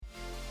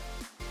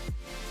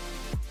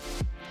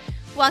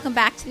Welcome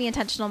back to the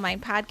Intentional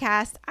Mind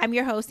Podcast. I'm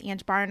your host,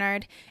 Ange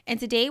Barnard, and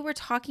today we're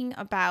talking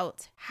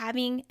about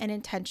having an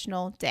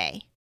intentional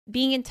day,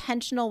 being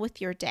intentional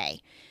with your day.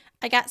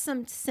 I got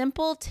some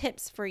simple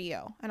tips for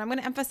you, and I'm going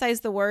to emphasize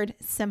the word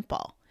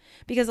simple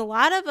because a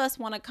lot of us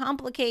want to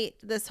complicate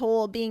this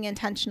whole being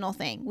intentional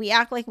thing. We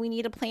act like we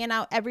need to plan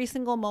out every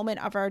single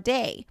moment of our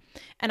day,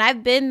 and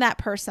I've been that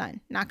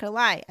person. Not going to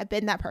lie, I've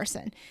been that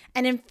person.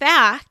 And in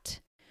fact,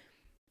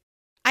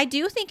 I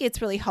do think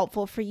it's really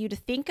helpful for you to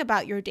think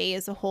about your day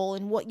as a whole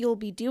and what you'll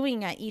be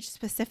doing at each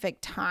specific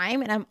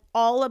time. And I'm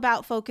all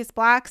about focus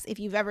blocks. If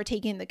you've ever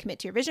taken the Commit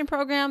to Your Vision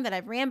program that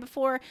I've ran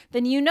before,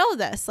 then you know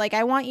this. Like,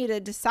 I want you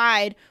to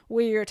decide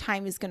where your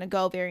time is going to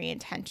go very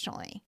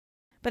intentionally.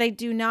 But I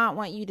do not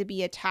want you to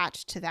be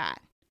attached to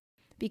that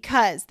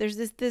because there's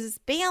this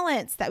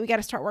balance that we got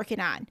to start working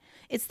on.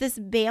 It's this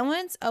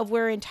balance of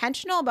we're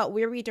intentional about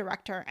where we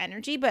direct our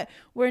energy, but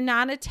we're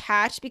not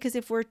attached because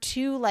if we're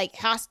too like,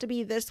 has to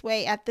be this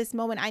way at this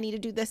moment, I need to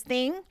do this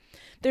thing.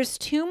 There's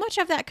too much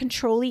of that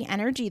controlling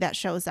energy that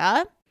shows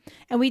up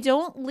and we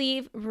don't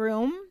leave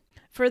room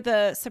for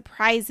the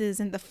surprises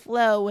and the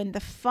flow and the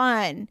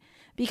fun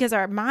because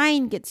our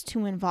mind gets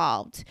too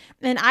involved.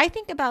 And I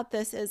think about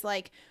this as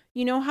like,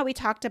 you know how we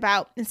talked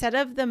about instead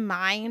of the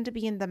mind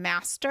being the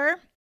master,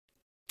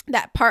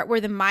 that part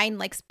where the mind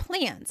likes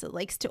plans, it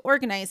likes to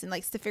organize and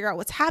likes to figure out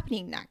what's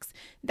happening next.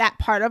 That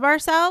part of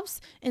ourselves,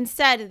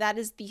 instead, that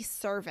is the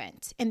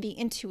servant and the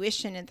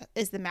intuition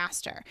is the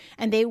master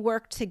and they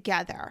work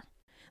together.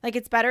 Like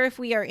it's better if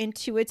we are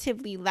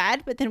intuitively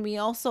led, but then we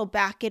also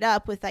back it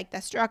up with like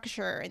the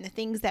structure and the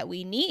things that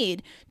we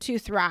need to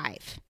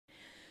thrive.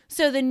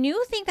 So the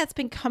new thing that's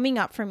been coming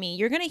up for me,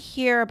 you're going to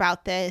hear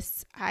about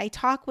this. I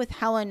talk with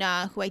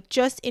Helena, who I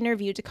just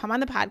interviewed to come on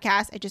the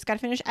podcast. I just got to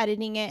finish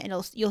editing it and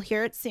you'll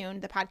hear it soon,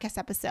 the podcast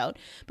episode.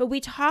 But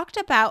we talked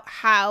about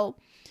how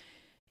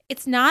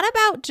it's not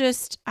about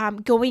just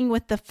going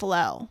with the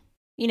flow,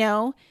 you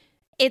know?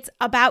 It's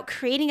about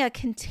creating a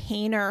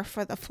container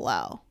for the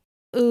flow.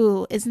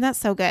 Ooh, isn't that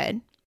so good?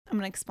 I'm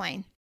going to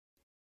explain.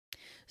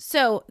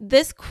 So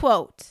this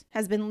quote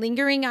has been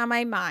lingering on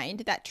my mind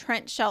that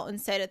Trent Shelton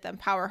said at the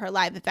Empower Her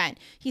Live event.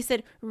 He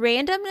said,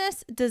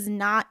 randomness does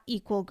not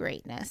equal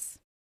greatness.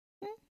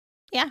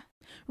 Yeah,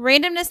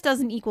 randomness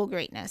doesn't equal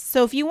greatness.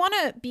 So if you want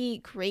to be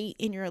great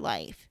in your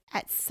life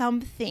at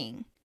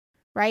something,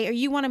 right, or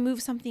you want to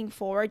move something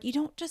forward, you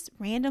don't just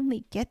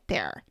randomly get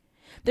there.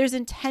 There's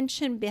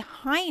intention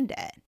behind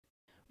it.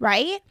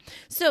 Right?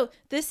 So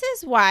this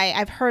is why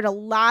I've heard a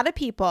lot of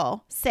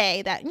people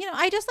say that, you know,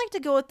 I just like to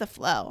go with the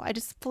flow. I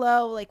just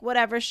flow like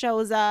whatever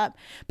shows up.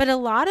 But a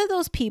lot of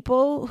those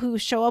people who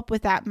show up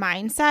with that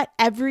mindset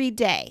every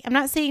day, I'm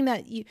not saying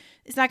that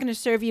it's not going to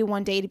serve you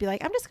one day to be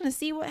like, I'm just going to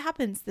see what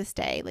happens this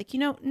day. Like, you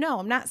know, no,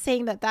 I'm not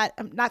saying that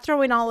I'm not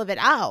throwing all of it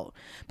out.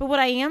 But what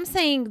I am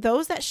saying,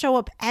 those that show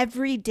up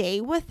every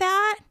day with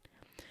that,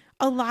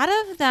 a lot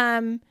of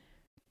them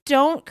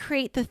don't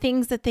create the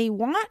things that they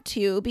want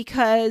to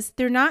because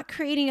they're not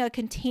creating a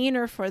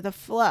container for the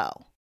flow.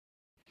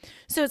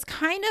 So it's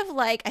kind of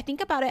like, I think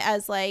about it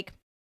as like,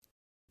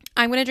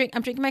 I'm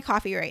drinking my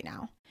coffee right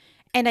now.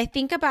 And I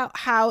think about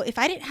how if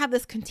I didn't have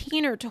this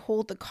container to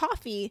hold the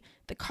coffee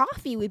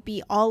would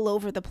be all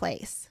over the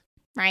place,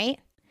 right?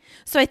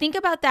 So I think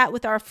about that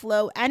with our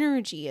flow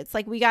energy. It's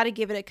like we got to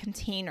give it a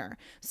container.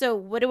 So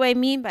what do I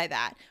mean by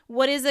that?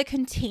 What is a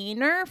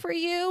container for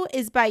you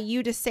is by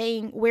you just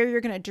saying where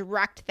you're going to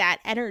direct that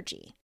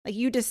energy. Like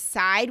you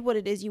decide what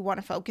it is you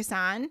want to focus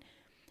on,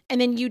 and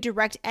then you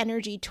direct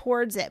energy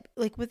towards it,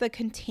 like with a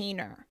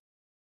container,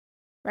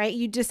 right?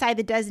 You decide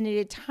the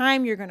designated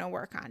time you're going to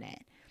work on it.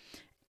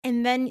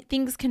 And then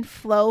things can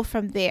flow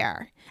from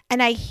there.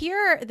 And I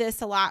hear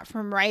this a lot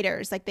from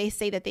writers. Like they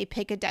say that they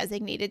pick a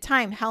designated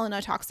time.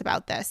 Helena talks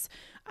about this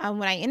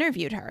when I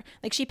interviewed her.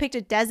 Like she picked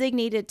a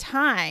designated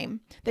time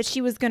that she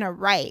was going to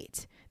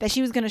write, that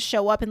she was going to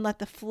show up and let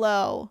the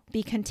flow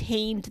be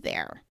contained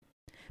there.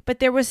 But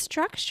there was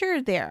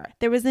structure there.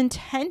 There was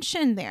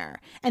intention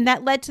there. And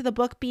that led to the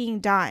book being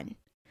done.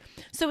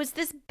 So it's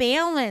this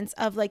balance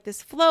of like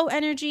this flow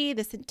energy,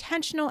 this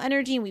intentional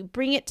energy, and we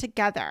bring it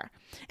together.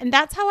 And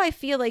that's how I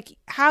feel like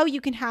how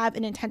you can have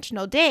an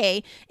intentional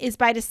day is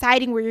by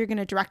deciding where you're going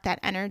to direct that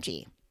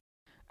energy.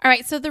 All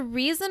right. So the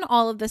reason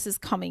all of this is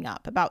coming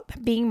up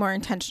about being more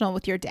intentional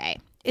with your day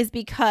is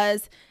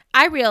because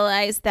I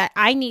realized that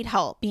I need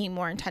help being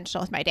more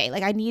intentional with my day.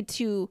 Like I need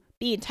to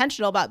be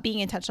intentional about being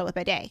intentional with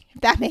my day,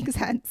 if that makes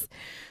sense.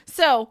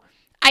 So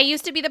I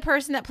used to be the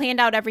person that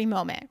planned out every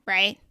moment,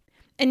 right?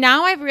 And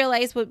now I've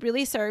realized what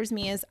really serves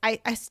me is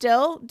I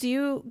still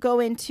do go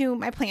into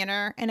my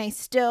planner and I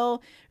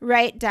still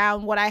write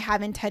down what I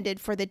have intended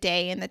for the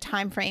day and the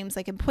time frames,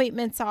 like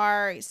appointments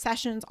are,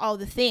 sessions, all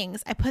the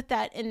things. I put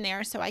that in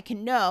there so I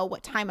can know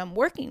what time I'm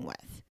working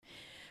with.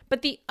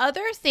 But the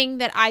other thing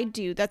that I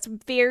do that's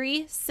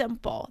very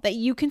simple that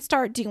you can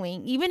start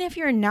doing, even if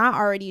you're not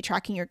already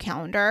tracking your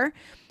calendar,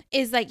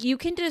 is like you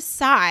can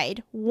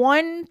decide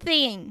one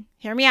thing,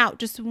 hear me out,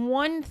 just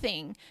one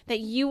thing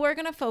that you are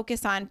going to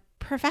focus on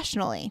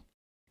professionally.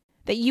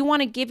 that you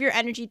want to give your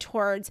energy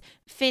towards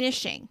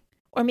finishing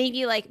or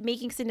maybe like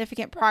making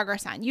significant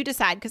progress on. You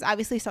decide, because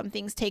obviously some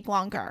things take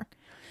longer.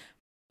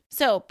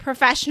 So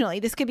professionally,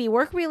 this could be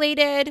work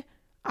related,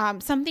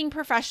 something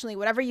professionally,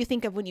 whatever you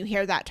think of when you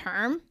hear that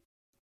term.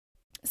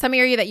 Some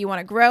area that you want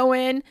to grow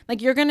in, like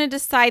you're going to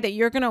decide that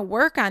you're going to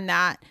work on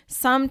that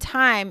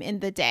sometime in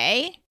the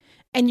day,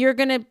 and you're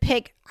going to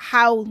pick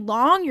how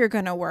long you're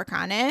going to work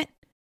on it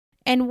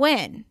and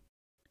when.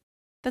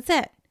 That's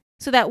it.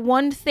 So that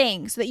one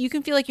thing, so that you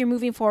can feel like you're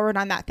moving forward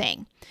on that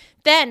thing.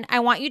 Then I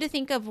want you to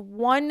think of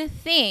one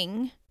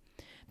thing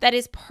that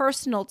is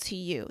personal to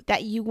you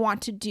that you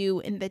want to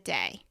do in the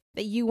day,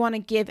 that you want to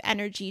give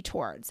energy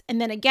towards. And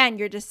then again,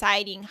 you're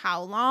deciding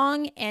how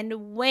long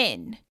and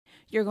when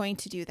you're going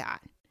to do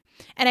that.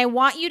 And I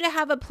want you to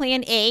have a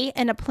plan A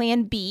and a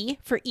plan B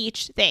for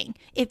each thing.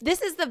 If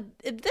this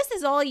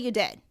is all you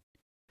did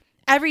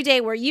every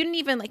day, where you didn't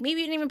even maybe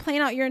you didn't even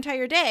plan out your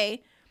entire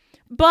day,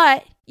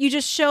 but you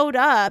just showed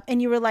up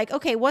and you were like,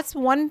 okay, what's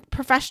one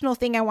professional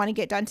thing I want to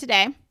get done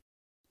today?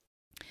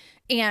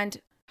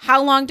 And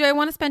how long do I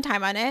want to spend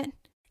time on it?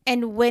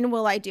 And when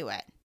will I do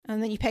it?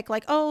 And then you pick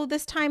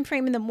this time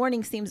frame in the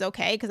morning seems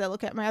okay because I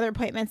look at my other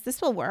appointments.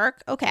 This will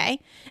work. Okay.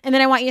 And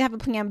then I want you to have a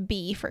plan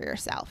B for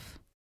yourself.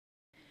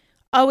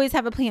 Always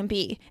have a plan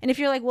B. And if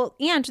you're like, well,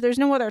 Aunt, there's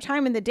no other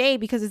time in the day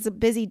because it's a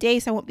busy day,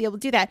 so I won't be able to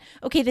do that.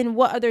 Okay, then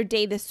what other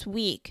day this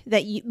week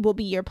that will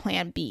be your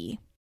plan B?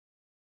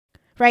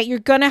 Right? You're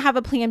going to have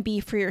a plan B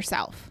for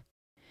yourself.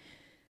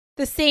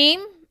 The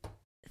same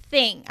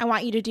thing I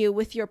want you to do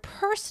with your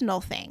personal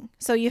thing.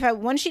 So you have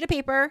one sheet of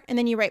paper and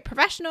then you write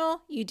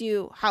professional, you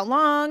do how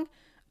long,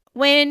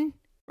 when,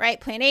 right?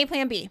 Plan A,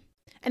 plan B.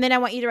 And then I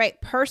want you to write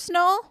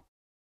personal,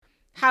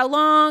 how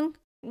long,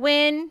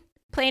 when,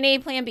 plan A,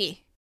 plan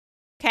B.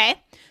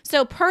 Okay?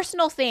 So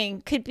personal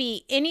thing could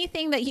be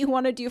anything that you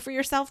want to do for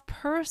yourself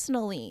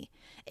personally.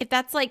 If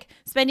that's like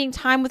spending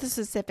time with a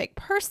specific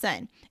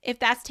person, if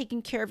that's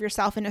taking care of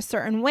yourself in a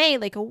certain way,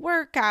 like a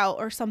workout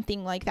or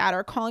something like that,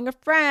 or calling a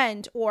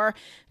friend or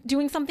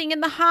doing something in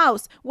the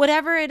house,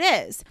 whatever it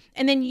is.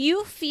 And then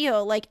you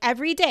feel like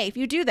every day, if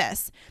you do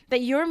this,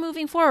 that you're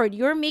moving forward,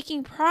 you're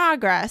making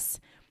progress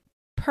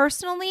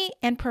personally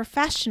and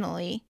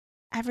professionally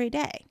every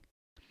day.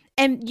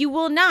 And you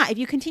will not, if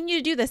you continue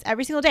to do this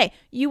every single day,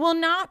 you will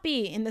not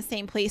be in the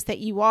same place that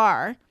you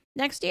are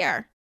next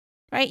year,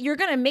 right? You're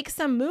going to make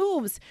some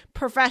moves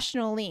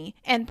professionally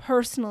and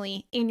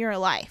personally in your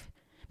life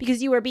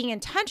because you are being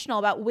intentional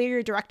about where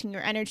you're directing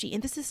your energy.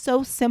 And this is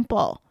so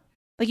simple.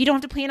 Like you don't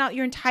have to plan out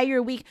your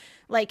entire week,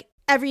 like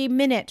every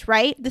minute,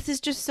 right? This is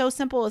just so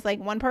simple. It's like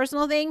one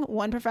personal thing,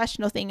 one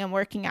professional thing I'm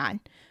working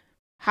on.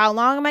 How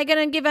long am I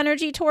going to give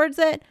energy towards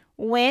it?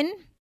 When?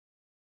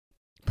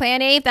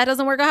 Plan A, if that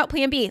doesn't work out,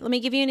 plan B. Let me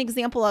give you an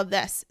example of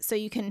this so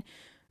you can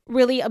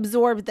really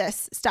absorb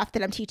this stuff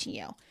that I'm teaching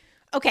you.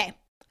 Okay,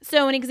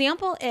 so an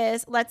example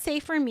is, let's say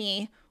for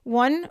me,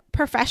 one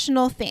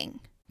professional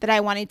thing that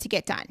I wanted to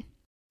get done.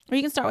 Or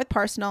you can start with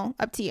personal,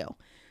 up to you.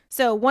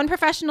 So one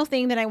professional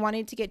thing that I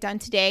wanted to get done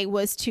today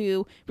was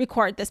to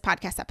record this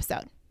podcast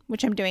episode,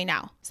 which I'm doing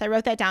now. So I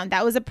wrote that down.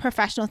 That was a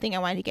professional thing I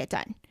wanted to get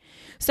done.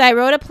 So I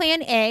wrote a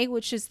plan A,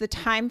 which is the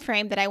time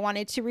frame that I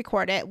wanted to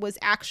record it,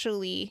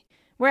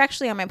 we're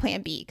actually on my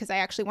plan B because I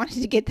actually wanted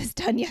to get this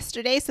done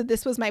yesterday. So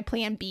this was my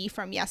plan B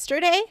from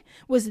yesterday,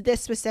 was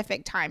this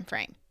specific time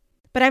frame.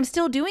 But I'm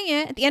still doing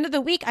it. At the end of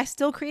the week, I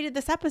still created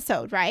this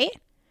episode, right?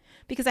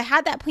 Because I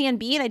had that plan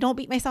B and I don't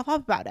beat myself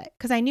up about it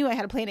because I knew I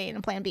had a plan A and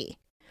a plan B.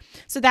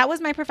 So that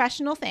was my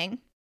professional thing.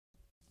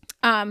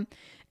 And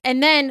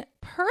then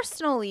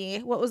personally,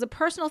 what was a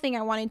personal thing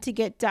I wanted to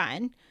get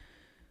done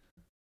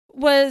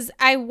was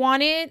I am,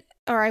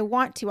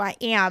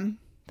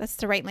 that's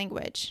the right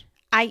language.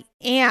 I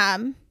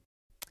am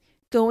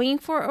going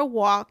for a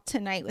walk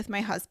tonight with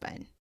my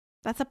husband.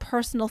 That's a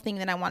personal thing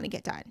that I want to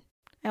get done.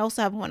 I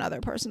also have one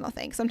other personal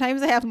thing.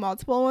 Sometimes I have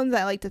multiple ones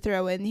I like to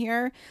throw in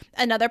here.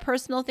 Another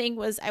personal thing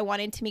was I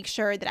wanted to make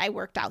sure that I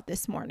worked out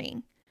this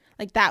morning.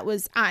 Like that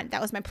was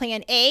my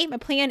plan A. My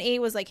plan A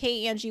was like,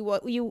 hey, Angie,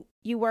 what you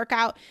work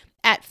out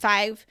at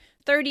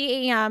 5:30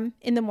 a.m.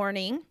 in the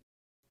morning.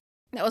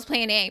 That was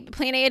plan A. But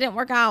plan A didn't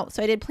work out.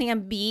 So I did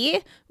plan B,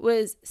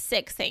 was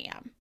 6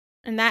 a.m.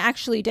 And that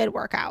actually did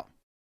work out,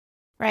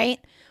 right?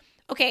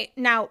 Okay,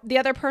 now the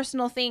other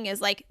personal thing is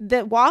like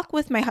the walk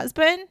with my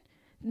husband.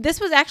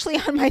 This was actually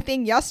on my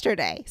thing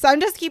yesterday. So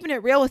I'm just keeping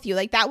it real with you.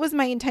 Like that was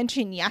my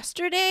intention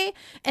yesterday.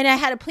 And I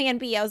had a plan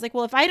B. I was like,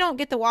 well, if I don't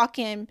get the walk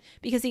in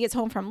because he gets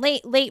home from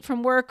late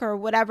from work or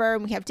whatever,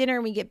 and we have dinner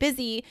and we get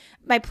busy,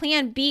 my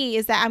plan B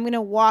is that I'm going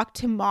to walk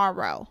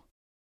tomorrow.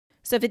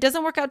 So if it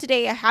doesn't work out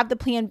today, I have the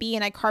plan B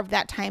and I carved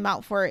that time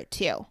out for it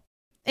too.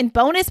 And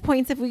bonus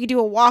points if we could do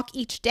a walk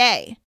each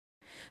day.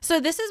 So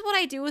this is what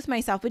I do with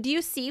myself. But do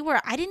you see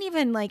where I didn't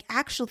even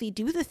actually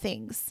do the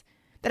things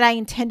that I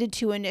intended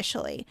to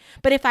initially?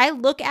 But if I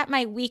look at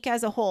my week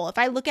as a whole, if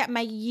I look at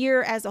my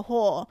year as a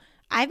whole,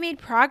 I've made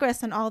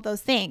progress on all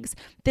those things.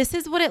 This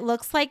is what it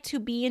looks like to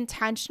be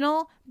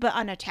intentional but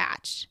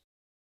unattached,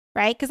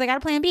 right? Because I got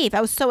a plan B. If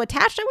I was so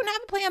attached, I wouldn't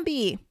have a plan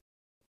B.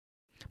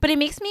 but it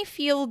makes me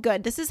feel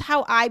good. This is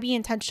how I be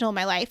intentional in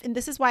my life. And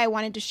this is why I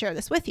wanted to share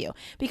this with you,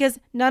 because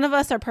none of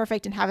us are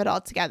perfect and have it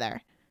all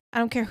together. I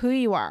don't care who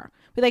you are.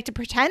 We like to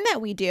pretend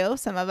that we do,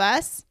 some of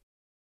us.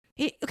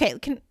 Okay,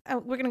 we're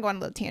going to go on a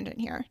little tangent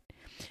here.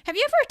 Have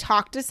you ever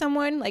talked to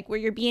someone like where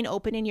you're being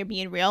open and you're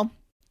being real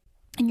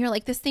and you're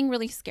like, this thing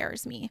really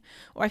scares me,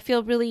 or I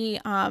feel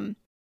really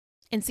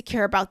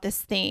insecure about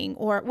this thing,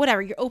 or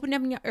whatever? You're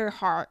opening up your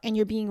heart and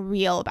you're being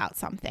real about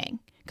something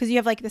because you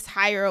have like this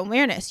higher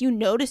awareness. You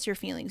notice your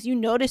feelings, you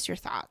notice your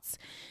thoughts,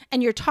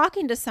 and you're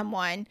talking to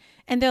someone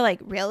and they're like,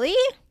 really?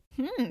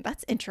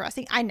 That's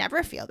interesting. I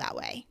never feel that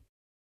way.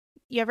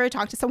 You ever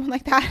talk to someone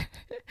like that?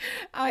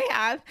 I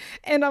have.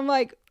 And I'm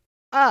like,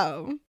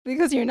 oh,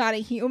 because you're not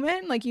a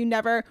human? Like you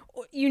never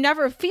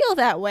feel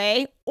that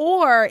way?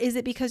 Or is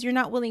it because you're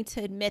not willing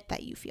to admit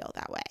that you feel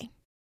that way?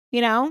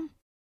 You know?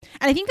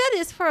 And I think that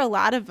is for a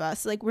lot of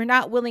us. Like we're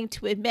not willing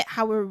to admit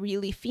how we're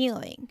really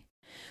feeling.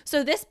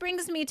 So this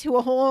brings me to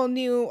a whole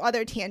new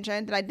other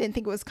tangent that I didn't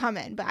think was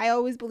coming, but I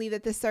always believe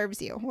that this serves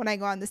you when I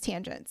go on these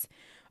tangents.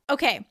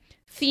 Okay,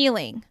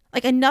 feeling.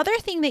 Like another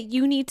thing that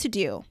you need to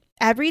do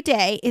every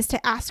day is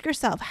to ask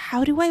yourself,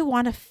 how do I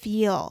want to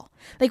feel?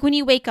 Like when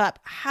you wake up,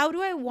 how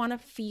do I want to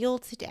feel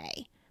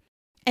today?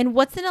 And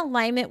what's in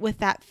alignment with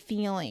that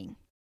feeling?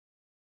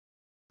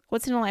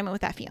 What's in alignment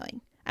with that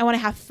feeling? I want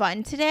to have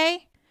fun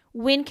today.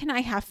 When can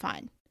I have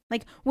fun?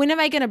 Like when am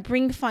I going to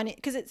bring fun?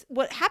 Because it's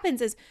what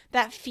happens is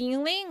that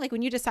feeling, like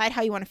when you decide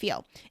how you want to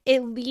feel,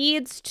 it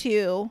leads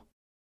to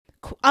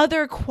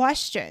other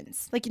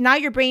questions. Like now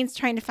your brain's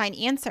trying to find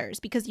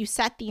answers because you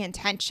set the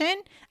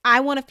intention.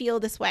 I want to feel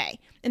this way.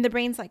 And the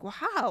brain's like, well,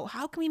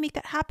 how can we make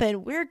that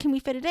happen? Where can we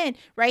fit it in?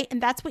 Right?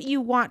 And that's what you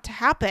want to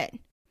happen.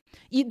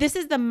 This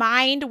is the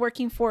mind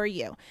working for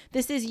you.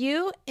 This is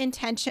you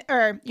intention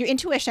or your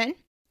intuition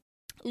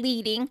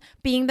leading,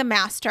 being the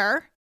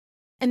master,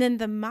 and then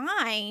the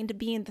mind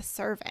being the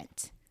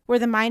servant, where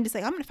the mind is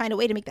like, I'm going to find a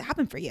way to make that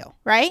happen for you.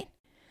 Right?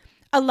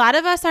 A lot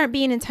of us aren't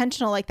being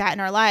intentional like that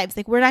in our lives.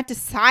 Like we're not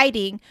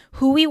deciding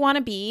who we want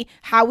to be,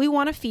 how we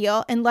want to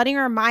feel, and letting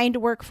our mind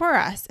work for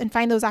us and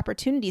find those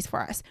opportunities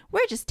for us.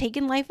 We're just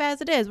taking life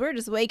as it is. We're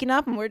just waking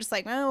up and we're just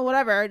like, oh,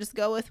 whatever, just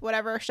go with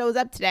whatever shows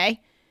up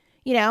today,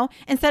 you know,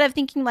 instead of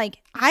thinking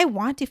like, I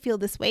want to feel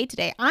this way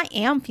today. I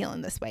am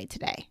feeling this way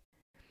today.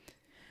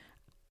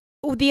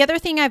 The other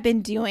thing I've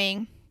been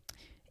doing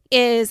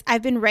is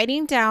I've been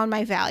writing down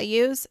my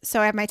values.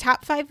 So I have my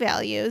top 5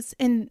 values,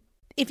 and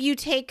if you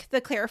take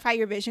the Clarify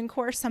Your Vision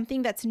course,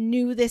 something that's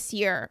new this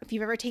year, if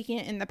you've ever taken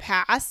it in the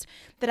past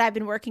that I've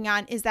been working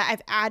on, is that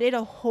I've added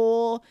a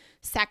whole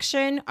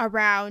section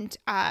around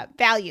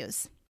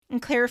values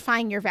and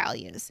clarifying your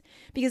values.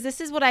 Because this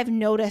is what I've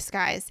noticed,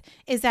 guys,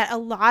 is that a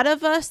lot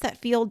of us that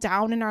feel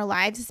down in our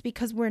lives is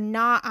because we're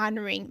not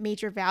honoring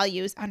major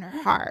values on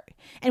our heart.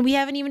 And we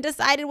haven't even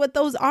decided what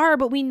those are,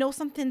 but we know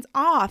something's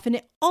off. And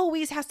it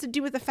always has to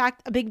do with the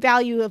fact a big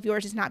value of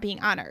yours is not being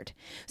honored.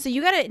 So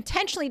you got to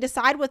intentionally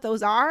decide what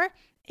those are,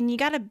 and you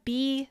got to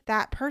be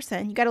that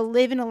person. You got to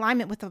live in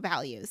alignment with the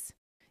values.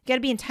 You got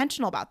to be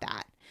intentional about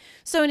that.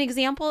 So an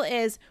example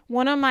is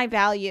one of my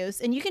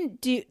values, and you can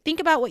think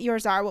about what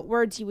yours are, what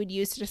words you would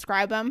use to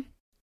describe them.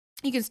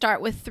 You can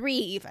start with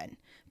 3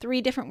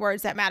 different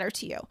words that matter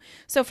to you.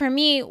 So for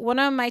me, one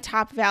of my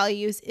top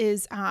values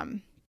is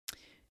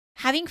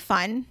having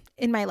fun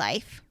in my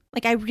life.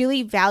 Like I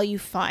really value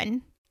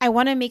fun. I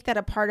want to make that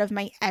a part of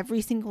my every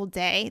single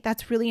day.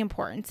 That's really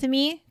important to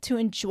me, to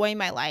enjoy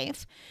my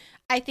life.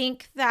 I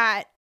think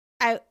that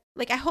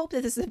I hope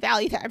that this is a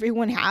value that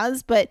everyone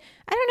has, but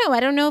I don't know.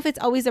 I don't know if it's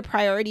always a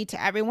priority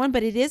to everyone,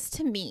 but it is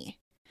to me.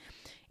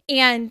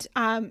 And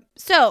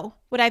so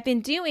what I've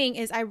been doing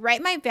is I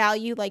write my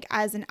value like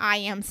as an I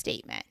am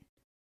statement.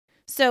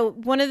 So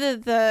one of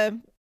the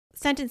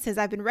sentences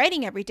I've been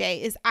writing every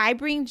day is I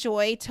bring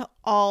joy to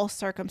all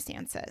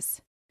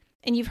circumstances.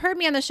 And you've heard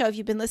me on the show, if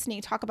you've been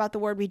listening, talk about the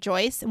word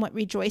rejoice, and what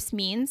rejoice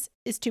means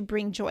is to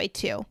bring joy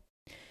to.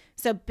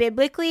 So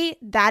biblically,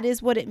 that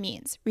is what it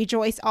means.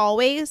 Rejoice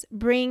always,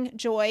 bring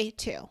joy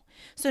to.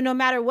 So no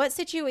matter what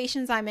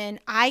situations I'm in,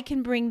 I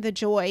can bring the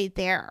joy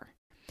there.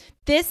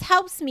 This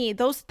helps me,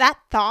 that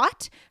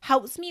thought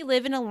helps me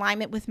live in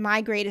alignment with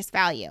my greatest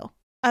value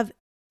of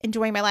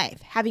enjoying my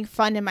life, having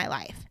fun in my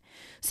life.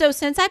 So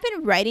since I've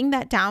been writing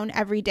that down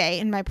every day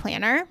in my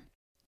planner,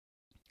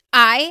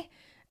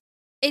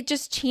 it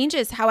just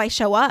changes how I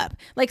show up.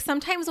 Like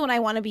sometimes when I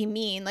want to be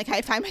mean, like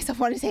I find myself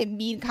wanting to say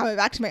mean comment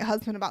back to my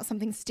husband about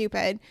something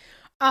stupid.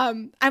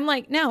 I'm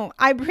like, no,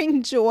 I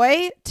bring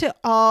joy to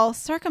all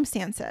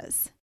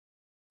circumstances.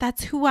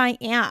 That's who I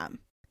am.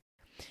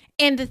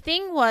 And the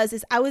thing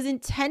is I was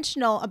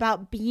intentional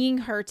about being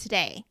her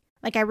today.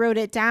 Like I wrote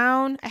it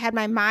down. I had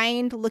my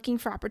mind looking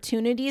for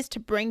opportunities to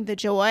bring the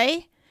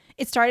joy.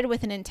 It started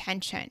with an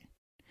intention.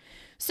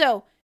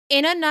 So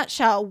in a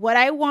nutshell, what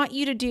I want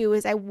you to do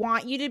is I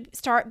want you to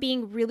start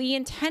being really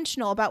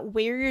intentional about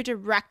where you're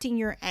directing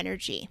your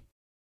energy.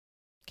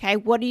 Okay,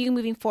 what are you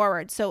moving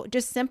forward? So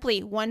just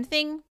simply one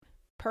thing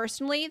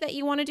personally that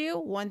you want to do,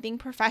 one thing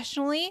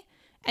professionally,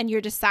 and you're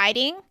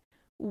deciding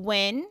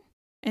when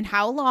and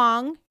how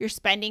long you're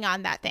spending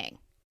on that thing.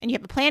 And you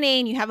have a plan A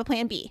and you have a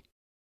plan B.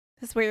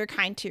 This is where you're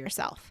kind to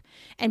yourself.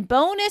 And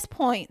bonus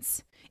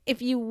points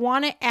if you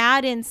want to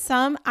add in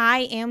some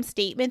I am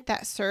statement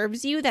that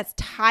serves you, that's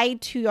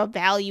tied to a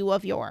value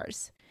of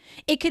yours.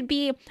 It could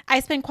be, I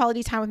spend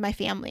quality time with my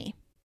family.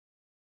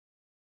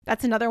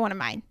 That's another one of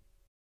mine.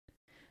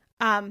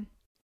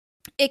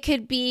 It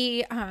could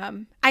be,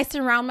 I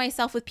surround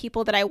myself with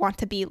people that I want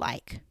to be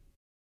like.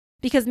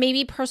 Because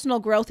maybe personal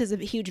growth is a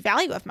huge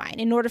value of mine.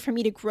 In order for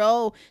me to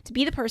grow, to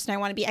be the person I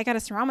want to be, I got to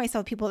surround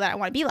myself with people that I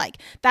want to be like.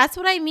 That's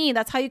what I mean.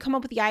 That's how you come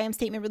up with the I am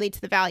statement related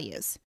to the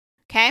values.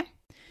 Okay?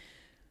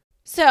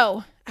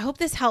 So I hope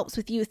this helps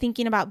with you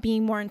thinking about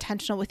being more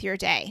intentional with your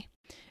day.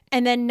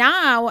 And then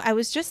now I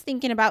was just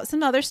thinking about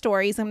some other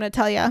stories I'm going to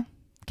tell you.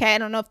 Okay, I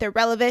don't know if they're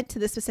relevant to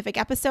this specific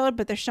episode,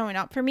 but they're showing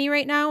up for me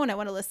right now. And I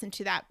want to listen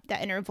to that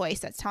inner voice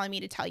that's telling me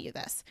to tell you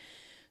this.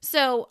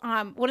 So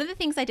one of the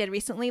things I did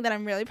recently that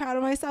I'm really proud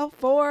of myself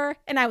for,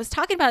 and I was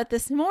talking about it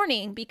this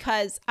morning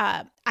because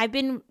I've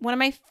been one of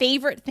my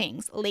favorite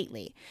things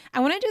lately. I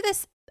want to do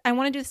this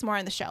more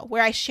on the show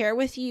where I share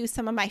with you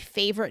some of my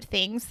favorite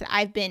things that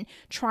I've been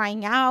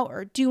trying out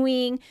or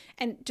doing,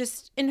 and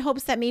just in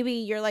hopes that maybe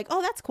you're like,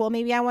 oh, that's cool.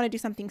 Maybe I want to do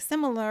something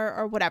similar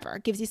or whatever.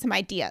 It gives you some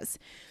ideas.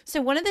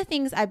 So one of the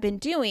things I've been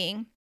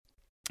doing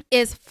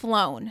is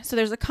Flown. So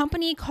there's a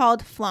company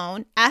called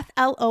Flown,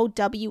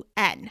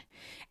 Flown.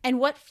 And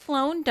what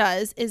Flown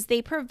does is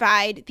they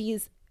provide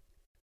these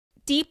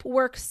deep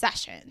work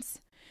sessions.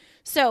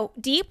 So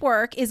deep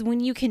work is when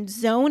you can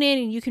zone in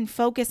and you can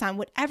focus on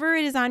whatever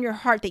it is on your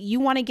heart that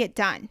you want to get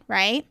done,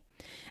 right?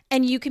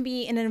 And you can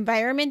be in an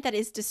environment that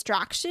is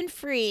distraction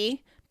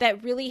free,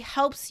 that really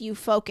helps you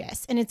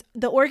focus. And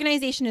the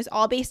organization is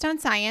all based on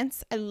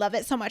science. I love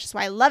it so much. That's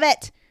why I love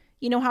it.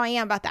 You know how I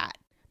am about that.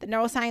 The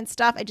neuroscience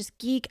stuff, I just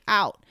geek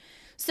out.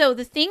 So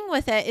the thing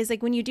with it is,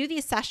 like, when you do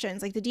these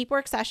sessions, like the deep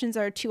work sessions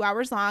are 2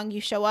 hours long,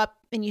 you show up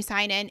and you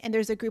sign in, and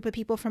there's a group of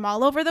people from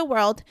all over the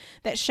world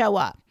that show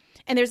up.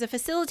 And there's a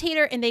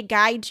facilitator and they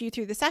guide you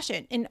through the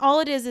session. And all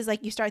it is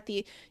like you start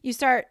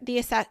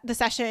the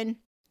session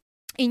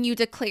and you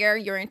declare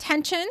your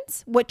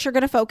intentions, what you're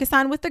going to focus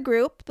on with the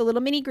group, the little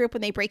mini group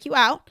when they break you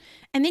out,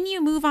 and then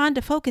you move on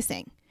to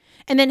focusing.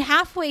 And then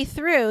halfway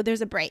through,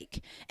 there's a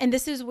break. And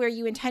this is where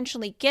you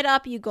intentionally get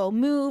up, you go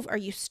move, or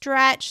you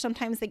stretch.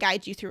 Sometimes they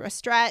guide you through a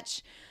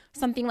stretch,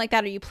 something like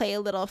that, or you play a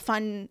little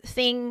fun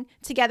thing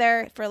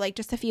together for like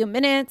just a few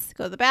minutes,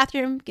 go to the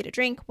bathroom, get a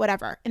drink,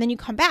 whatever. And then you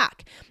come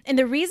back. And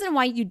the reason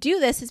why you do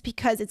this is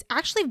because it's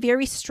actually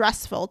very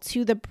stressful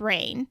to the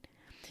brain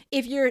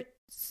if you're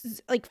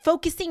like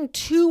focusing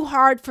too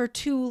hard for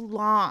too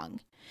long.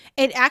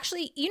 It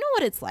actually, you know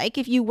what it's like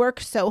if you work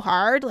so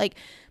hard, like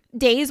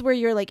days where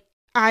you're like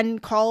on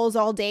calls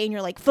all day and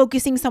you're like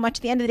focusing so much,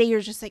 at the end of the day, you're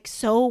just like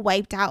so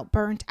wiped out,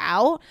 burnt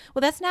out.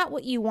 Well, that's not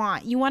what you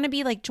want. You want to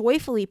be like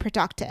joyfully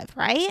productive,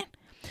 right?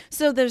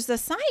 So there's the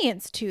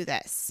science to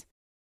this.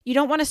 You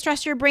don't want to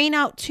stress your brain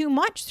out too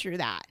much through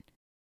that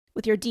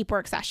with your deep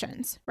work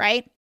sessions,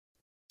 right?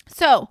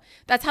 So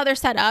that's how they're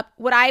set up.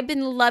 What I've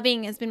been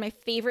loving has been my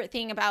favorite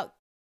thing about,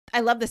 I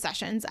love the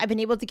sessions. I've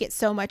been able to get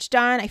so much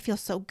done. I feel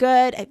so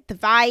good. The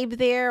vibe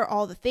there,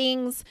 all the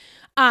things.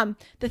 The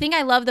thing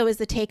I love though is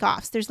the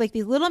takeoffs. There's like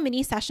these little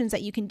mini sessions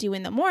that you can do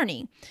in the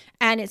morning,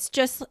 and it's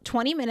just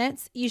 20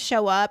 minutes. You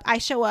show up. I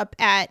show up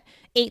at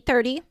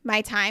 8:30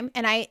 my time,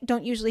 and I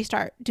don't usually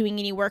start doing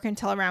any work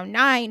until around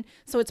 9.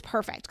 So it's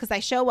perfect because I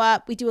show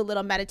up, we do a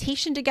little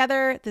meditation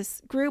together,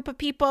 this group of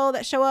people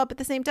that show up at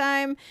the same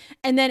time.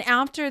 And then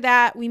after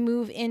that, we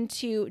move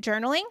into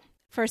journaling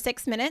for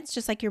 6 minutes,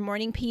 just like your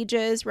morning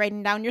pages,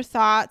 writing down your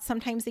thoughts.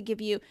 Sometimes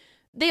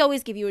they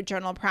always give you a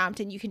journal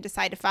prompt and you can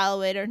decide to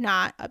follow it or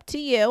not, up to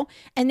you.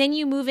 And then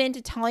you move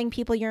into telling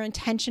people your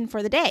intention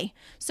for the day.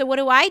 So what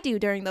do I do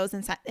during those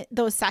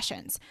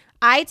sessions?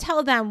 I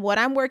tell them what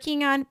I'm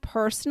working on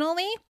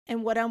personally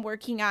and what I'm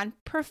working on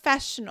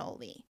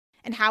professionally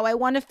and how I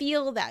want to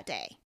feel that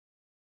day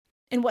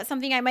and what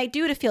something I might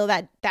do to feel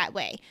that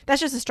way. That's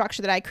just a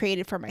structure that I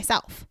created for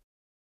myself.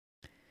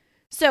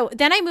 So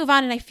then I move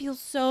on and I feel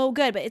so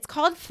good, but it's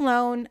called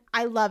Flown.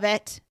 I love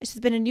it. It's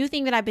just been a new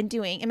thing that I've been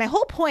doing. And my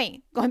whole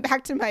point, going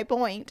back to my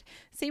point,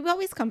 see, we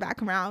always come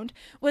back around,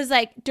 was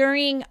like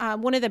during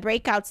one of the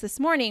breakouts this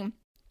morning,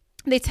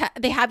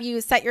 they have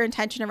you set your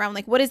intention around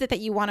like, what is it that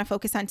you want to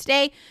focus on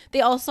today? They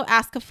also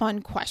ask a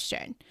fun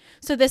question.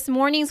 So this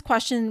morning's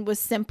question was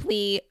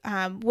simply,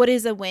 what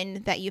is a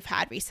win that you've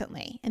had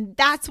recently? And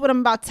that's what I'm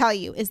about to tell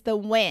you is the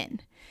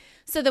win.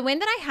 So the win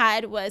that I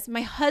had was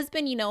my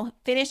husband,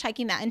 finished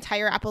hiking that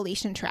entire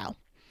Appalachian Trail.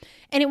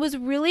 And it was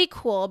really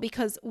cool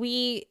because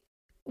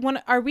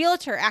our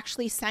realtor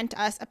actually sent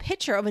us a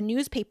picture of a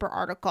newspaper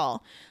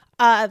article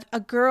of a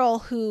girl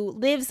who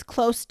lives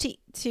close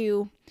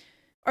to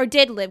or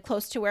did live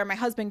close to where my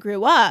husband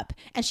grew up.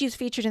 And she was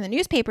featured in the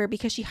newspaper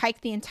because she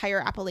hiked the entire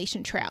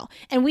Appalachian Trail.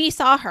 And we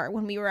saw her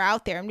when we were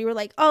out there and we were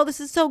like, oh,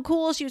 this is so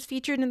cool. She was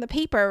featured in the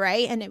paper,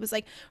 right? And it was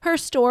like her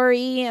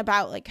story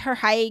about like her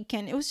hike.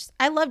 And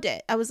I loved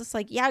it. I was just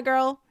like, yeah,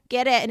 girl,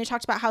 get it. And it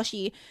talked about how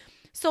she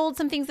sold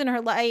some things in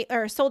her life,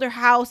 or sold her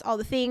house, all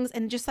the things,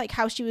 and just like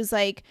how she was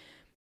like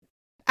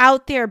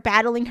out there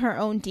battling her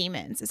own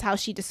demons is how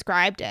she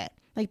described it.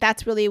 Like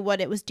that's really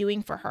what it was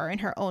doing for her in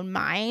her own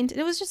mind. And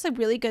it was just a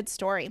really good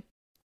story.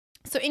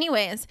 So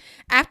anyways,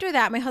 after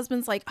that, my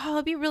husband's like, oh,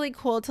 it'd be really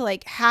cool to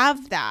like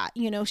have that,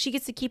 you know, she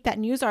gets to keep that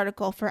news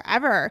article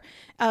forever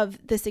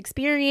of this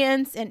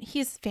experience. And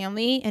his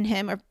family and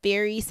him are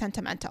very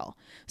sentimental.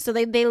 So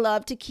they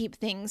love to keep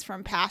things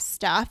from past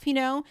stuff, you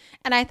know?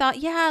 And I thought,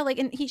 yeah, like,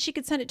 and she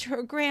could send it to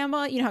her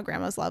grandma. You know how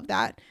grandmas love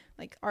that,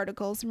 like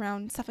articles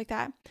around stuff like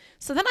that.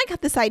 So then I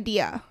got this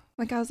idea.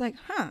 Like I was like,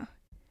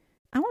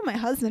 I want my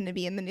husband to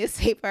be in the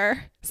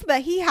newspaper so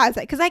that he has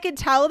it. Because I could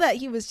tell that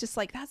he was just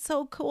like, that's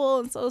so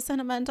cool and so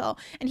sentimental.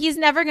 And he's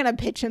never going to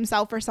pitch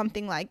himself for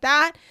something like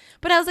that.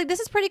 But I was like,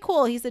 this is pretty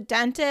cool. He's a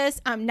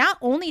dentist. Not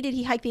only did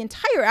he hike the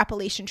entire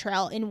Appalachian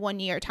Trail in 1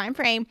 year time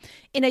frame,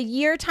 in a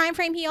year time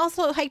frame, he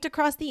also hiked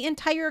across the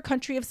entire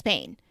country of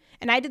Spain.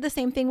 And I did the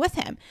same thing with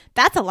him.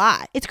 That's a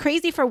lot. It's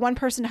crazy for one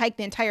person to hike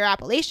the entire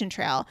Appalachian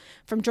Trail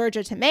from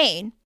Georgia to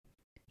Maine.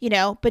 You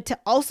know, but to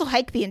also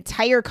hike the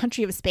entire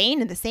country of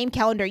Spain in the same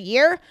calendar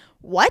year,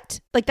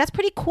 what? Like, that's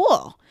pretty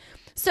cool.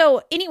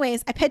 So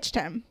anyways, I pitched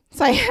him.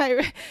 So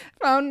I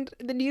found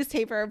the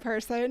newspaper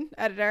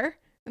editor,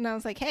 and I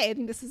was like, hey, I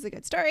think this is a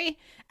good story.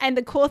 And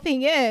the cool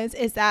thing is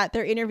that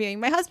they're interviewing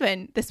my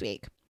husband this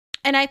week.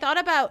 And I thought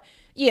about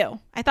you.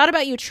 I thought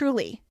about you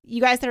truly.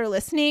 You guys that are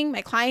listening,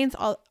 my clients,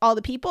 all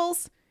the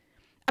peoples,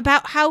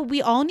 about how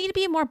we all need to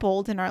be more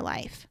bold in our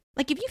life.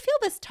 Like if you feel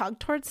this tug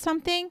towards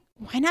something,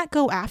 why not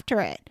go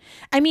after it?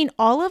 I mean,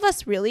 all of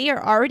us really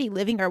are already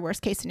living our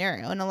worst case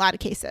scenario in a lot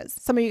of cases.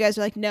 Some of you guys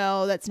are like,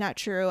 no, that's not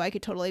true. I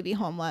could totally be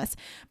homeless.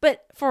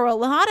 But for a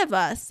lot of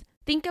us,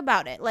 think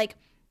about it. Like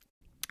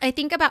I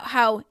think about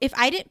how if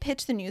I didn't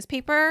pitch the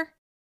newspaper,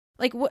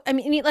 like, I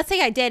mean, let's say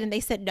I did and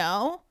they said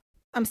no,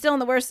 I'm still in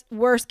the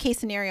worst case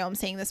scenario. I'm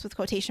saying this with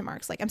quotation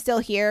marks. Like I'm still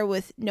here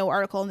with no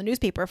article in the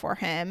newspaper for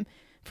him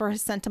for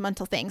his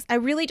sentimental things. I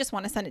really just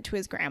want to send it to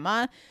his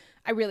grandma.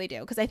 I really do,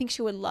 because I think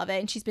she would love it.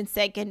 And she's been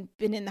sick and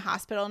been in the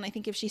hospital. And I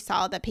think if she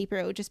saw that paper,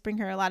 it would just bring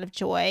her a lot of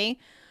joy.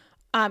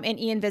 And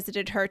Ian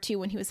visited her too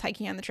when he was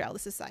hiking on the trail.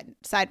 This is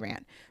side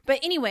rant. But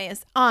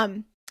anyways,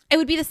 it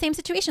would be the same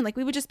situation. Like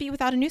we would just be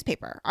without a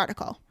newspaper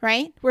article,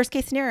 right? Worst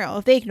case scenario.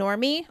 If they ignore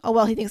me, oh,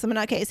 well, he thinks I'm a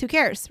nutcase. Who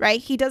cares, right?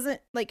 He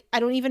doesn't, like,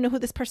 I don't even know who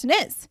this person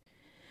is.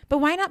 But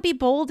why not be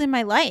bold in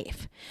my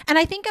life? And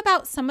I think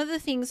about some of the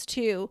things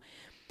too,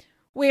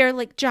 where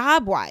like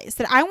job wise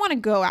that I want to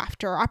go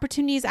after,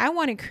 opportunities I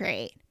want to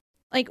create.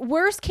 Like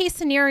worst case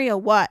scenario,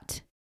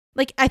 what?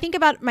 Like I think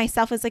about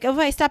myself as like, oh, if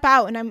I step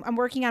out and I'm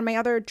working on my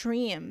other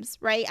dreams,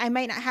 right? I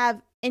might not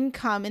have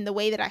income in the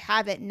way that I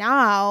have it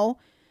now,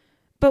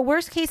 but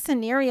worst case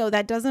scenario,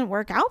 that doesn't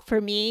work out for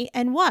me.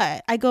 And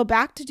what? I go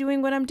back to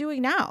doing what I'm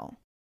doing now.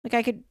 Like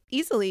I could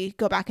easily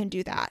go back and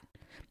do that.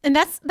 And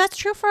that's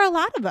true for a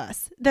lot of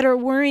us that are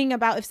worrying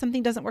about if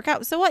something doesn't work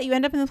out. So what? You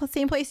end up in the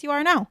same place you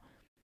are now.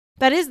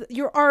 That is,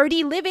 you're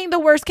already living the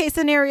worst case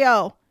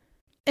scenario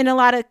in a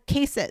lot of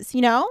cases, you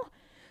know?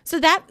 So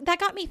that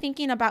got me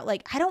thinking about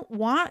like, I don't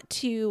want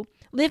to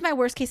live my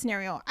worst case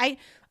scenario.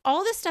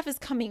 All this stuff is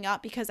coming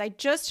up because I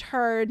just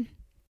heard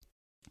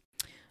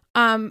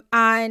on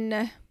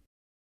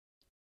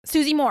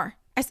Susie Moore.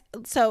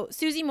 So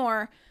Susie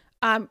Moore,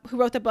 who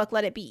wrote the book,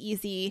 Let It Be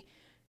Easy,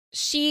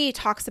 she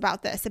talks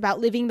about this,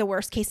 about living the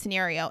worst case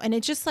scenario. And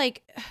it just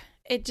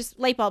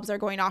light bulbs are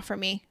going off for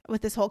me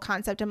with this whole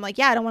concept. I'm like,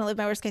 yeah, I don't want to live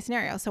my worst case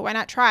scenario. So why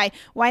not try?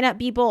 Why not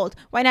be bold?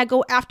 Why not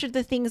go after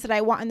the things that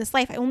I want in this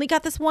life? I only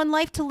got this one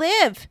life to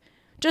live,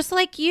 just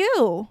like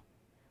you.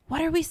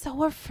 What are we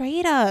so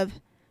afraid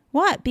of?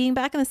 What? Being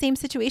back in the same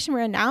situation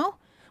we're in now?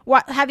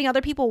 What? Having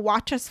other people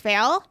watch us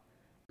fail?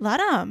 Let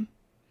them.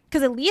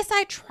 Because at least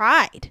I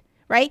tried,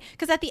 right?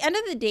 Because at the end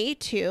of the day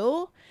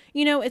too,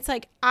 you know, it's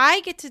like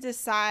I get to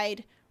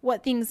decide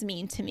what things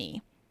mean to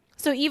me.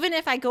 So even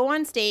if I go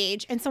on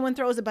stage and someone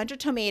throws a bunch of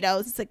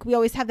tomatoes, it's like we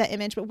always have that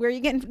image, but where are you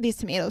getting these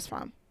tomatoes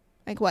from?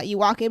 Like what? You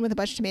walk in with a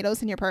bunch of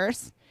tomatoes in your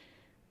purse,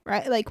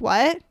 right? Like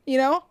what? You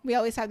know, we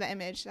always have that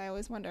image. I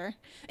always wonder.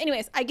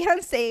 Anyways, I get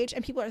on stage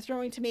and people are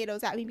throwing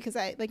tomatoes at me because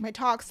my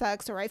talk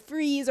sucks or I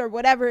freeze or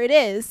whatever it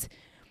is.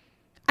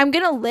 I'm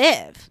going to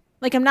live.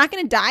 Like I'm not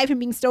going to die from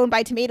being stoned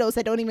by tomatoes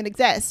that don't even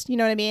exist. You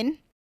know what I mean?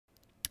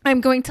 I'm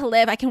going to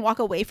live. I can walk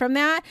away from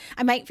that.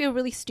 I might feel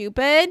really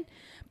stupid,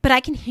 but I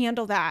can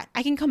handle that.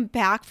 I can come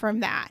back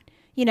from that,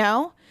 you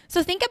know?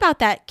 So think about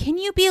that. Can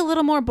you be a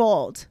little more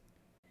bold?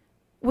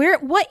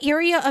 What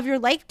area of your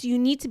life do you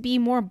need to be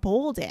more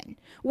bold in?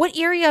 What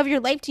area of your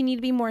life do you need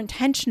to be more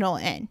intentional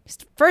in?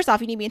 First off,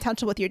 you need to be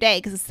intentional with your day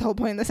because it's the whole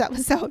point of this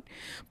episode.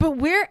 But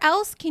where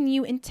else can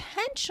you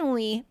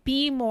intentionally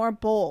be more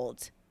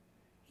bold?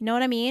 You know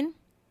what I mean?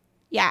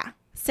 Yeah,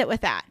 sit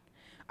with that.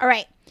 All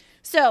right.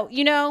 So,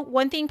 you know,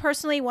 one thing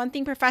personally, one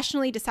thing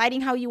professionally,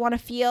 deciding how you want to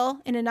feel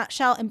in a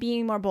nutshell and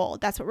being more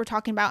bold. That's what we're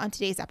talking about on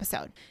today's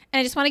episode. And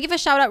I just want to give a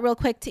shout out real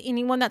quick to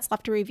anyone that's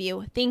left a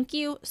review. Thank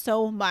you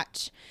so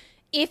much.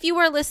 If you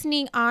are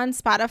listening on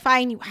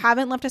Spotify and you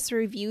haven't left us a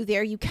review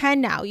there, you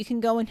can now. You can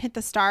go and hit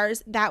the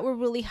stars. That will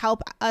really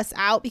help us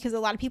out because a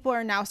lot of people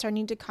are now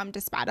starting to come to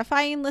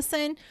Spotify and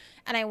listen.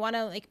 And I want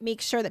to make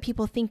sure that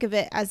people think of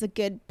it as a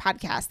good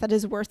podcast that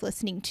is worth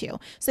listening to.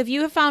 So if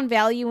you have found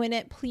value in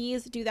it,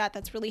 please do that.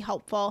 That's really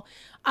helpful.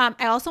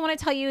 I also want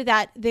to tell you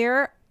that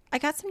I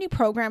got some new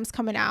programs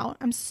coming out.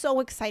 I'm so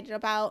excited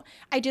about.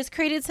 I just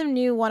created some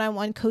new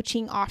one-on-one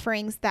coaching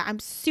offerings that I'm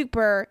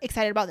super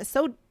excited about. That's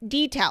so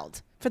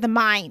detailed for the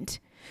mind.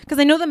 Because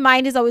I know the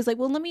mind is always like,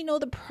 well, let me know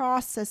the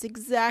process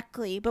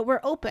exactly. But we're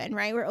open,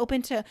 right? We're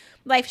open to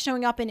life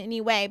showing up in any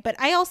way. But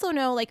I also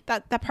know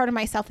that part of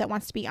myself that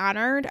wants to be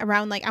honored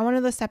around I want to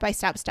know the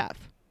step-by-step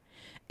stuff.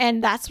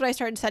 And that's what I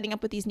started setting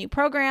up with these new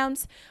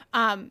programs.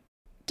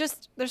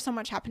 There's so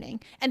much happening.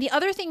 And the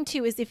other thing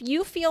too is if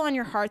you feel on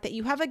your heart that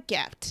you have a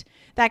gift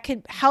that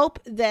could help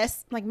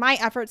this, my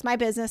efforts, my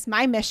business,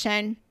 my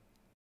mission,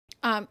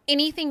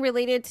 anything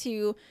related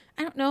to,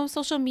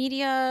 social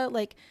media,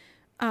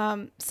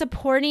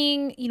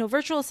 supporting,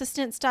 virtual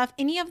assistant stuff,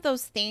 any of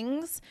those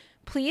things,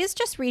 please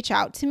just reach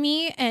out to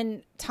me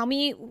and tell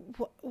me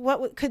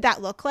what could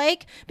that look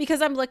like?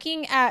 Because I'm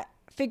looking at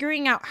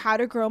figuring out how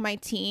to grow my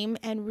team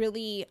and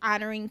really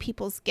honoring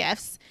people's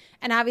gifts.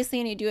 And obviously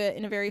I need to do it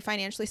in a very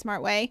financially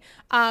smart way.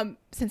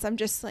 Since I'm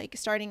just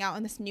starting out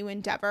on this new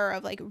endeavor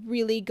of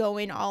really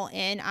going all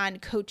in on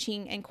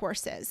coaching and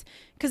courses.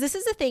 Because this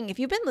is the thing, if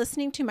you've been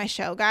listening to my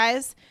show,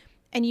 guys,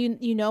 and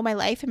you know my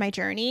life and my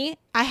journey,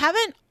 I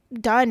haven't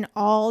done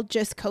all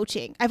just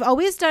coaching. I've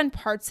always done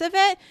parts of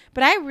it,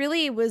 but I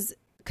really was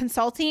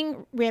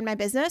consulting, ran my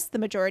business. The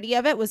majority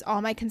of it was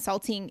all my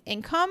consulting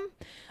income.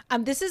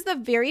 This is the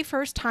very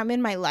first time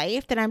in my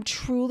life that I'm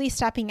truly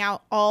stepping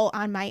out all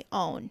on my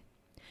own,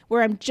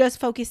 where I'm just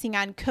focusing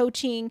on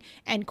coaching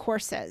and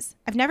courses.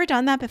 I've never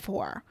done that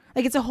before.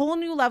 It's a whole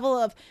new level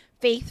of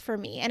faith for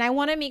me. And I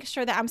want to make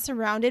sure that I'm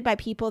surrounded by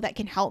people that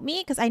can help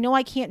me because I know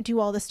I can't do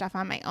all this stuff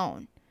on my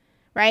own.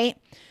 Right?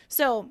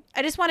 So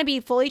I just want to be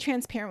fully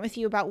transparent with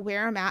you about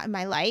where I'm at in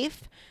my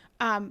life.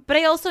 But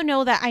I also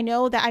know that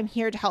I'm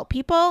here to help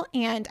people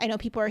and I know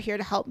people are here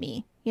to help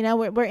me.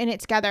 We're in it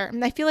together.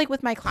 And I feel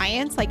with my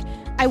clients, I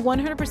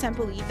 100%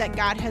 believe that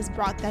God has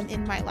brought them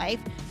in my life,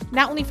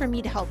 not only for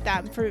me to help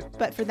them,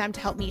 but for them to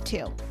help me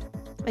too.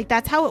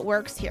 That's how it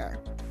works here.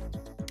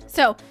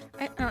 So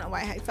I don't know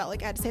why I felt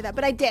like I had to say that,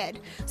 but I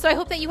did. So I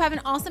hope that you have an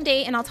awesome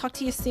day and I'll talk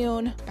to you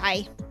soon.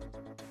 Bye.